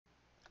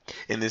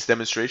In this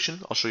demonstration,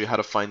 I'll show you how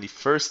to find the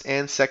first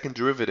and second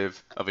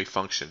derivative of a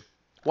function.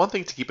 One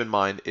thing to keep in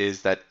mind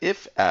is that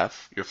if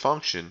f, your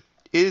function,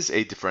 is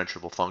a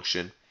differentiable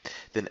function,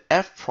 then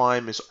f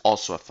prime is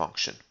also a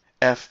function.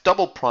 F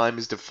double prime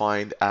is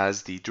defined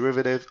as the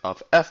derivative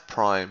of f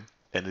prime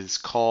and is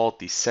called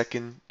the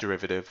second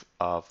derivative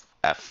of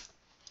f.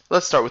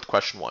 Let's start with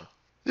question 1.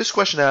 This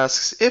question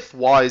asks, if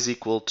y is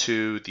equal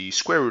to the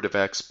square root of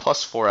x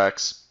plus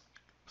 4x,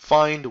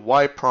 find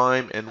y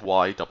prime and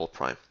y double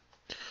prime.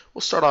 We'll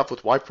start off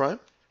with y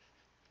prime.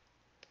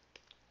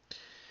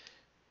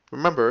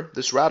 Remember,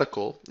 this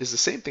radical is the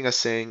same thing as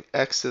saying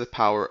x to the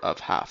power of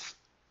half.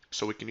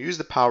 So we can use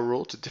the power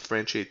rule to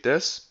differentiate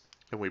this,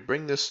 and we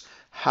bring this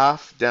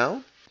half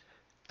down,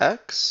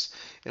 x,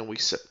 and we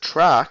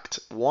subtract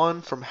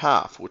 1 from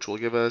half, which will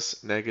give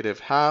us negative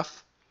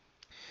half.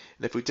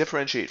 And if we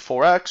differentiate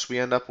 4x, we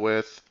end up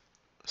with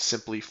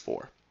simply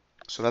 4.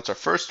 So that's our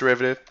first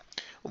derivative.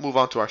 We'll move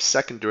on to our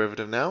second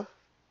derivative now.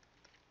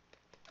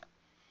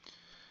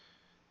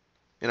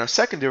 In our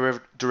second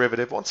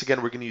derivative, once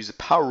again, we're going to use the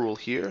power rule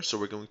here. So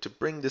we're going to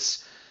bring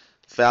this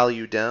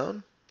value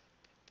down,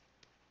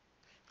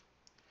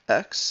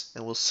 x,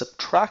 and we'll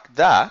subtract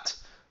that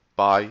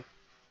by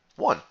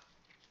 1.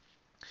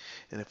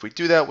 And if we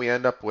do that, we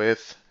end up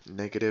with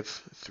negative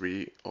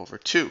 3 over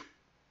 2.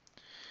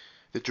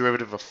 The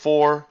derivative of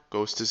 4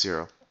 goes to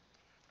 0.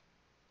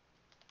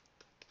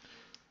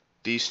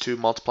 These two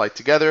multiplied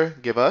together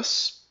give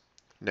us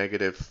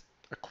negative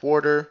a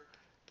quarter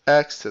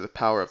x to the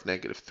power of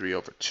negative 3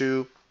 over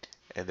 2,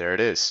 and there it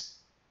is.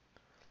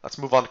 Let's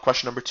move on to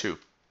question number 2.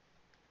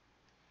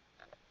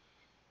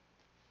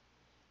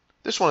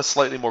 This one is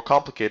slightly more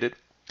complicated.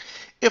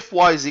 If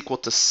y is equal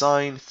to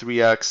sine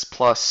 3x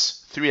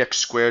plus 3x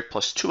squared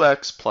plus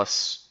 2x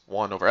plus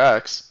 1 over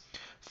x,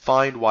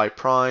 find y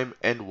prime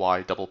and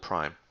y double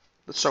prime.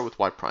 Let's start with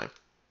y prime.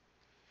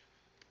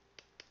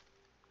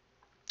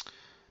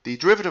 The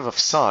derivative of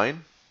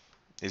sine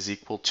is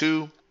equal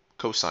to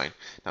cosine.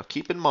 Now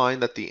keep in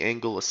mind that the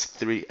angle is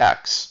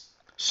 3x.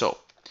 So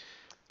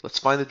let's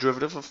find the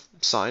derivative of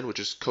sine, which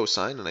is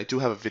cosine, and I do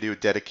have a video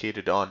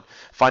dedicated on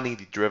finding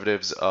the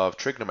derivatives of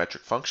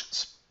trigonometric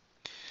functions.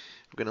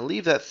 We're going to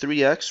leave that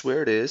 3x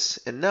where it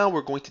is, and now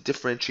we're going to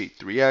differentiate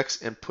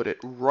 3x and put it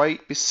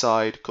right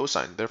beside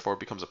cosine. Therefore, it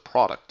becomes a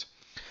product.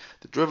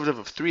 The derivative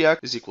of 3x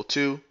is equal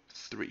to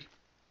 3.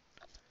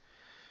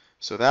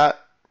 So that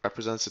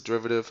represents the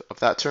derivative of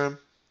that term,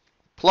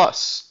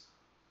 plus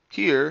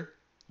here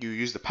you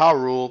use the power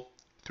rule.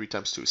 3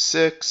 times 2 is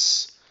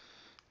 6,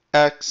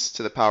 x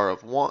to the power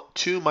of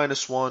 2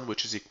 minus 1,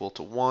 which is equal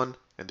to 1,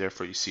 and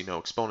therefore you see no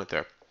exponent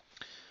there,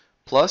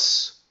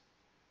 plus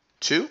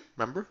 2,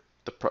 remember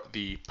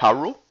the power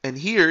rule. And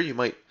here you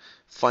might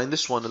find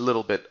this one a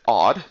little bit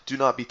odd. Do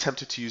not be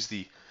tempted to use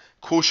the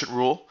quotient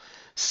rule.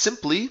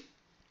 Simply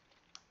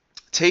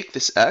take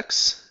this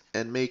x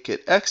and make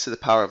it x to the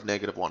power of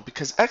negative 1,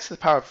 because x to the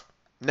power of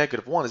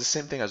negative 1 is the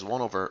same thing as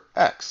 1 over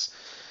x.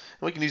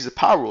 And we can use the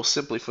power rule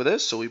simply for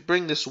this, so we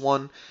bring this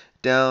 1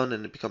 down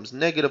and it becomes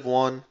negative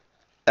 1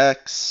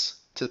 x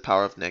to the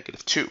power of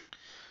negative 2.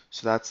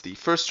 So that's the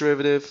first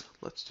derivative.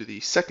 Let's do the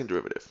second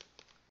derivative.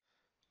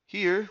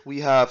 Here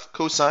we have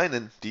cosine,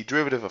 and the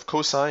derivative of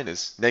cosine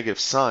is negative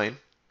sine.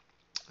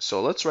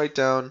 So let's write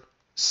down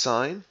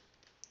sine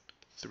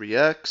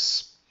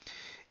 3x,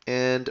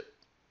 and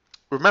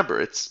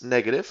remember, it's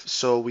negative,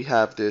 so we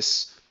have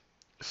this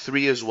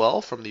 3 as well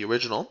from the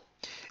original.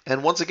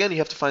 And once again, you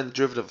have to find the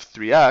derivative of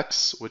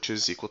 3x, which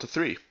is equal to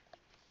 3.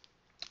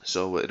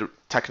 So it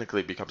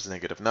technically becomes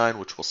negative 9,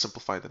 which will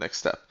simplify the next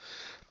step.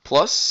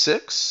 Plus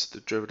 6, the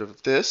derivative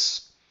of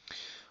this,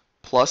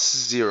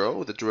 plus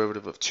 0, the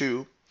derivative of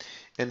 2.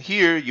 And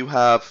here you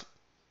have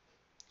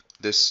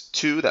this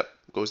 2 that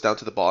goes down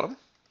to the bottom,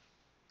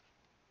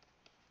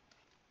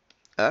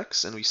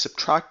 x, and we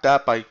subtract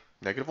that by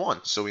negative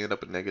 1, so we end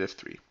up with negative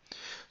 3.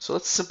 So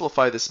let's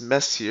simplify this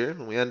mess here,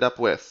 and we end up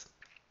with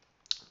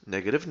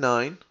negative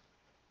 9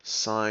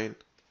 sine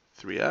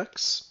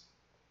 3x.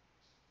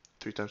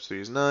 3 times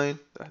 3 is 9,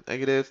 that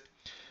negative,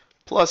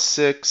 plus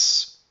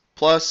 6,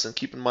 plus, and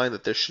keep in mind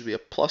that there should be a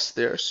plus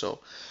there, so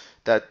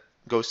that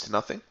goes to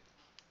nothing.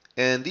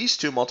 And these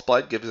two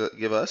multiplied give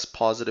us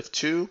positive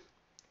 2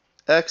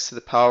 x to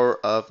the power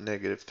of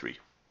negative 3.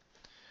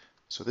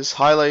 So this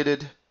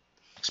highlighted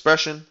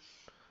expression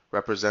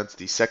represents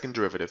the second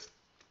derivative.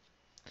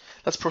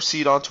 Let's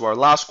proceed on to our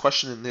last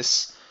question in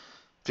this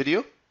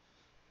video.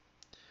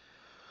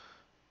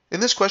 In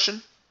this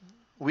question,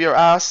 we are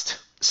asked,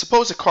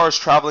 suppose a car is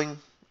traveling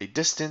a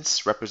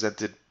distance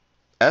represented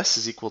s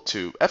is equal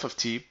to f of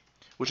t,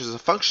 which is a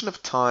function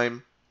of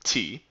time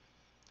t,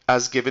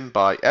 as given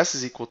by s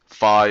is equal to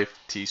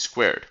 5t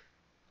squared.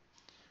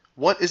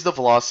 What is the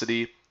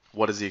velocity?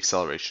 What is the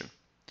acceleration?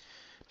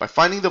 By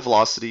finding the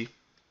velocity,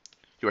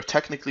 you are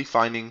technically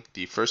finding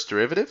the first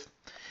derivative,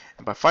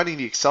 and by finding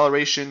the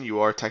acceleration, you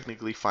are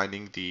technically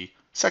finding the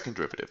second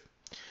derivative.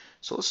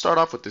 So let's start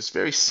off with this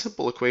very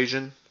simple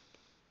equation.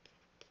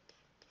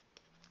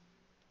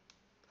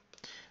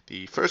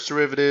 The first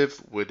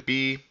derivative would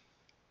be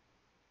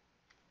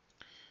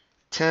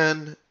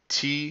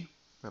 10t,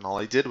 and all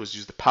I did was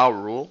use the power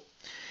rule.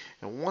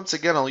 And once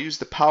again, I'll use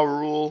the power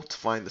rule to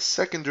find the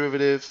second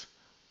derivative,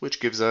 which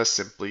gives us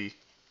simply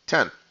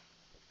 10.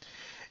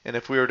 And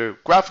if we were to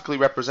graphically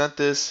represent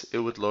this, it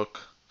would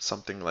look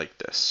something like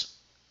this,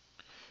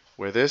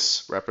 where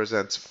this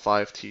represents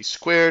 5t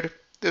squared,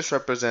 this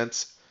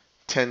represents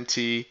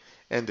 10t,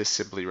 and this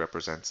simply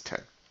represents 10.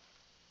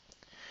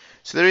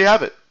 So there you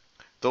have it.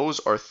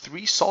 Those are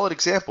 3 solid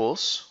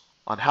examples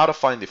on how to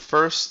find the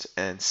first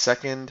and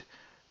second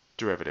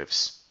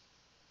derivatives.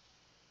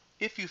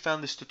 If you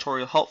found this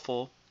tutorial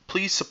helpful,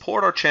 please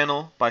support our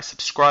channel by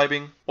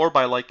subscribing or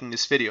by liking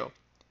this video.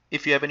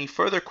 If you have any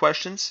further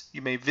questions,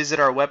 you may visit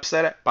our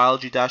website at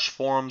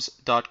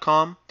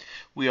biology-forums.com.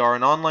 We are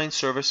an online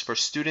service for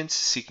students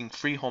seeking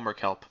free homework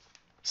help.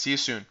 See you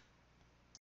soon.